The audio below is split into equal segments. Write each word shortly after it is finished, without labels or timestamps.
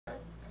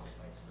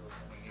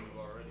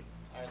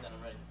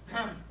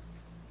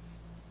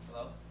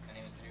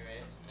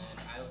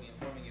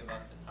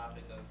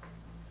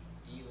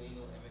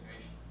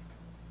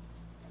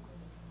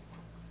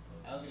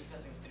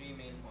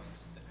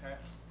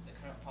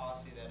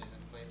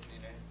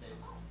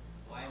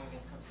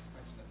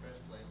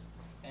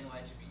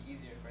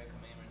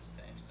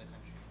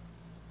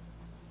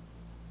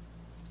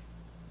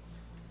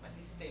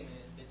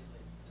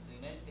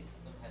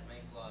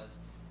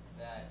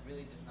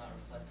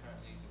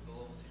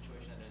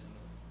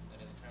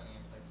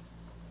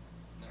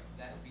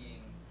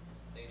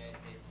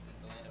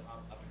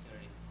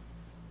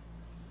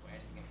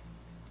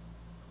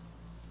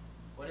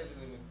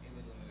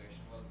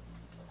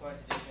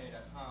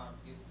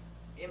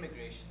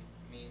immigration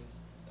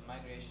means the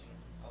migration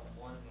of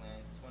one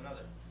land to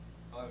another.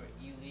 However,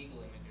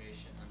 illegal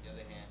immigration, on the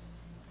other hand,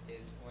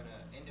 is when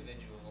an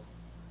individual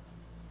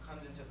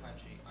comes into a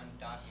country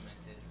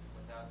undocumented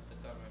without the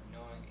government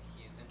knowing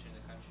he is entering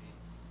the country,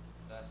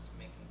 thus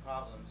making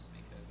problems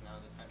because now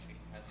the country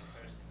has a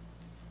person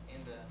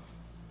in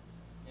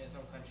its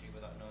own country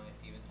without knowing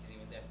he's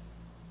even there.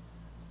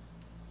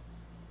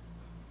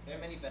 There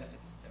are many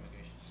benefits to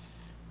immigration,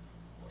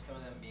 or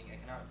some of them being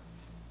economic.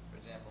 For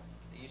example,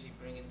 they usually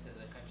bring into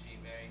the country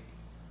very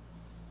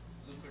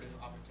lucrative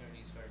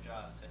opportunities for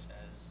jobs, such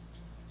as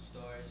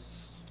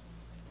stores,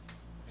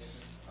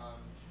 business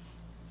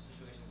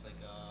situations like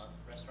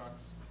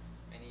restaurants.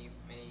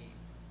 Many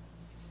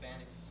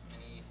Hispanics,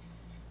 many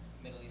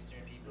Middle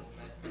Eastern people,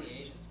 many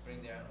Asians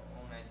bring their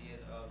own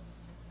ideas of,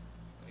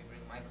 let me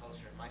bring my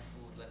culture, my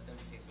food, let them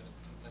taste what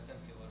let them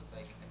feel what it's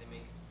like, and they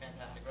make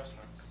fantastic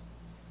restaurants.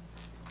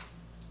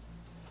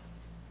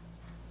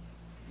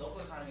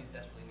 Local economies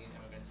desperately need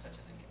immigrants, such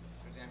as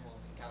for example,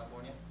 in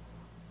California,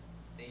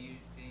 they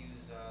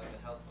use the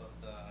help of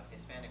the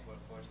Hispanic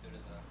workforce due to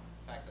the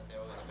fact that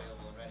they're always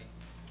available and ready,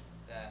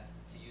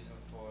 to use them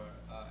for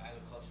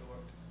agriculture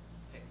work,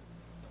 pick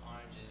the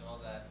oranges,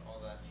 all that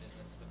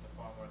business with the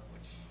farm work,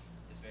 which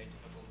is very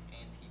difficult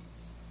and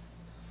tedious.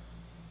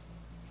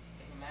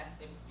 If a mass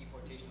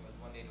deportation was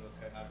one day to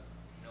occur out of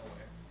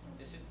nowhere,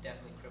 this would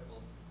definitely cripple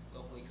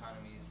local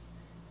economies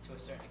to a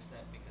certain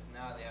extent, because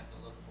now they have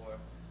to look for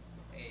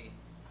a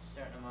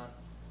certain amount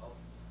of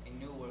a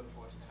new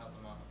workforce to help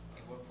them out,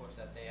 a workforce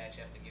that they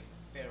actually have to give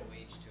fair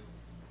wage to,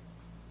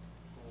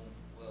 whom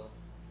will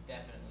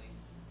definitely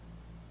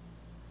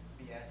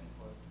be asking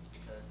for,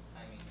 because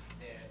I mean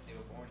they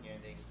were born here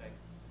and they expect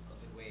a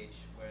good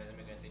wage, whereas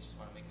immigrants, they just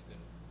want to make a good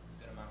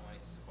amount of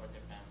money to support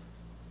their family.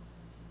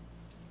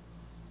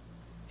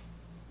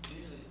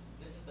 Usually,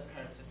 this is the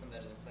current system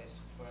that is in place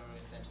for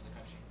immigrants to enter the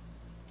country.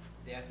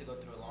 They have to go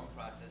through a long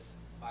process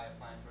by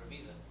applying for a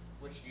visa,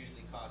 which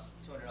usually costs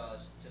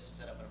 $200 just to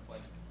set up an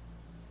appointment.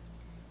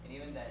 And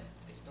even then,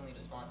 they still need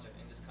a sponsor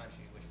in this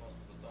country, which most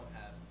people don't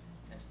have,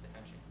 to enter the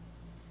country.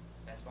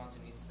 That sponsor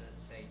needs to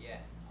say, yeah,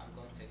 I'm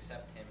going to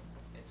accept him,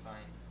 it's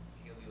fine,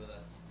 he'll be with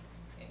us.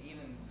 And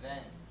even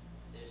then,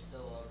 there's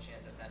still a low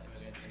chance that that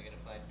immigrant is going to get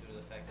applied due to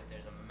the fact that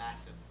there's a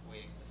massive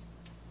waiting list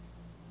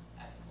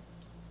at the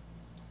moment.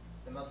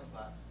 The melting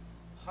pot.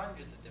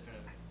 Hundreds of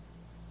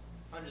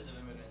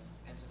immigrants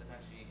enter the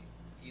country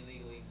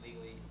illegally,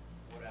 legally,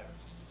 whatever.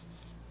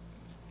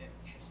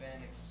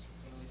 Hispanics,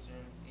 Middle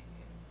Eastern,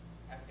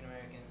 African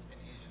Americans, and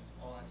Asians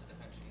all enter the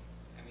country.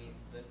 I mean,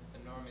 the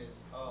norm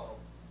is,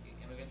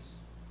 immigrants,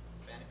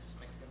 Hispanics,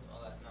 Mexicans, all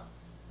that. No.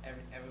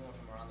 Everyone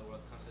from around the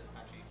world comes to this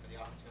country for the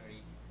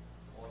opportunity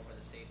or for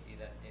the safety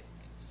that it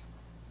brings.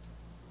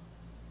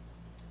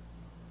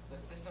 The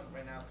system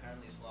right now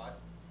currently is flawed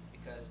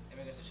because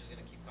immigrants are just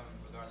going to keep coming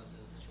regardless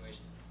of the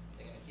situation.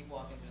 They're going to keep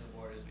walking through the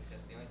borders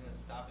because the only thing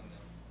that's stopping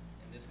them,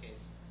 in this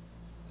case,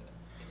 the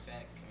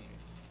Hispanic community,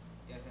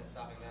 the only thing that's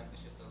stopping them is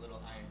just a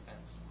little iron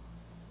fence.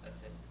 That's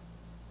it.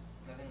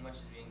 Nothing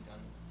much is being done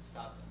to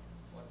stop them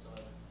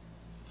whatsoever.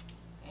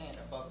 And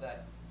above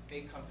that,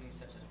 big companies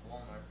such as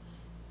Walmart,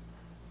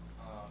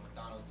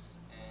 McDonald's,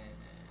 and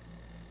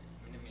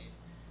Minute Maid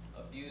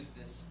abuse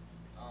this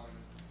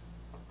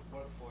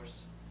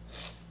workforce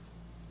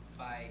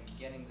by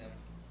getting them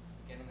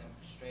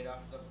straight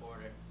off the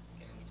border,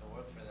 getting to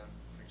work for them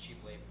for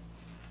cheap labor.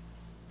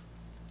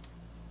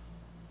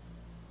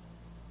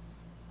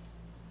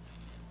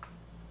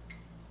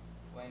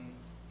 When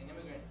an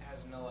immigrant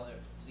has no other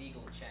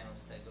legal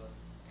channels to go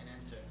and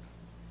enter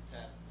to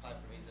apply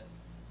for visa,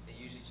 they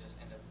usually just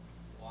end up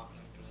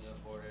walking through the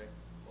border,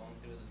 going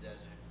through the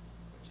desert,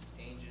 which is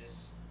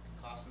dangerous,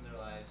 costing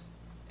their lives,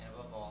 and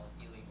above all,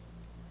 illegal.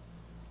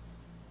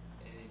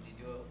 They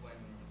do it when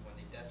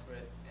they're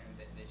desperate and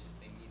they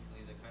need to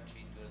leave the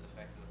country due to the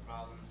fact of the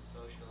problems,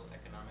 social,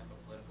 economic,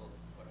 or political,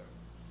 whatever.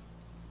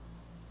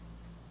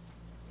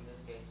 In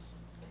this case,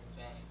 the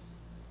Hispanics,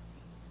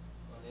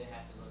 when they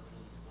have to go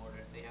through the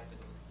border, they have to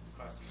go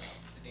across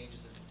the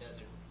dangers of the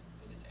desert.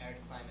 With its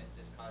arid climate,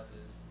 this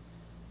causes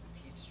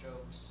heat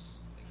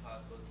strokes. They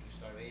go through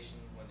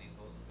starvation when they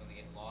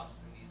get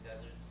lost in these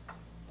deserts,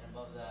 and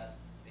above that,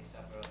 they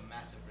suffer a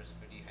massive risk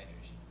for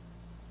dehydration.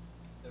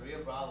 The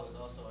Rio Bravo is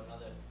also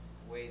another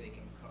way they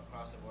can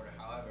cross the border.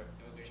 However,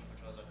 immigration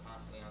patrols are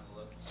constantly on the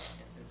look,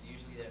 and since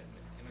usually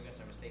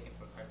immigrants are mistaken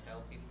for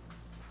cartel drug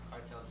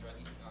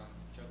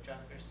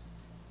traffickers,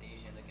 they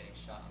usually end up getting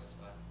shot on the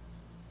spot.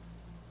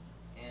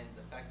 And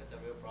the fact that the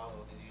Rio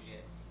Bravo is usually,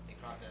 they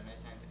cross at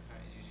nighttime, the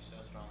current is usually so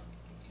strong it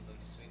can easily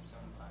sweep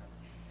someone by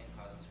and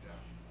cause them to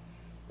drown.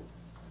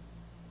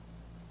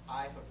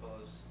 I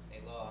propose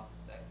a law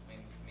that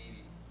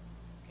maybe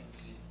can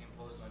be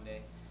imposed one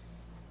day.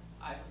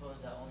 I propose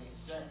that only a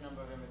certain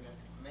number of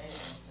immigrants may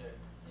enter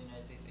the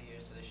United States a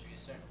year, so there should be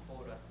a certain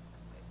quota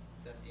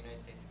that the United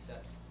States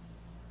accepts.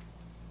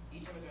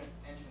 Each immigrant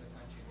entering the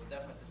country will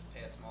definitely have to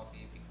pay a small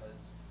fee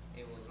because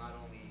it will not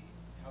only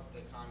help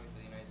the economy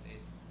for the United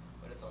States,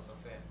 but it's also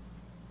fair.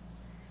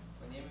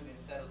 When the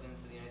immigrant settles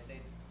into the United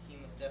States, he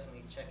must definitely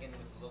check in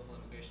with the local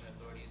immigration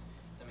authorities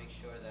to make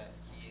sure that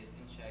he is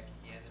in check,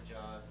 he has a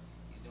job,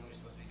 he's doing what he's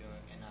supposed to be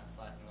doing, and not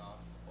slacking off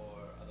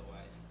or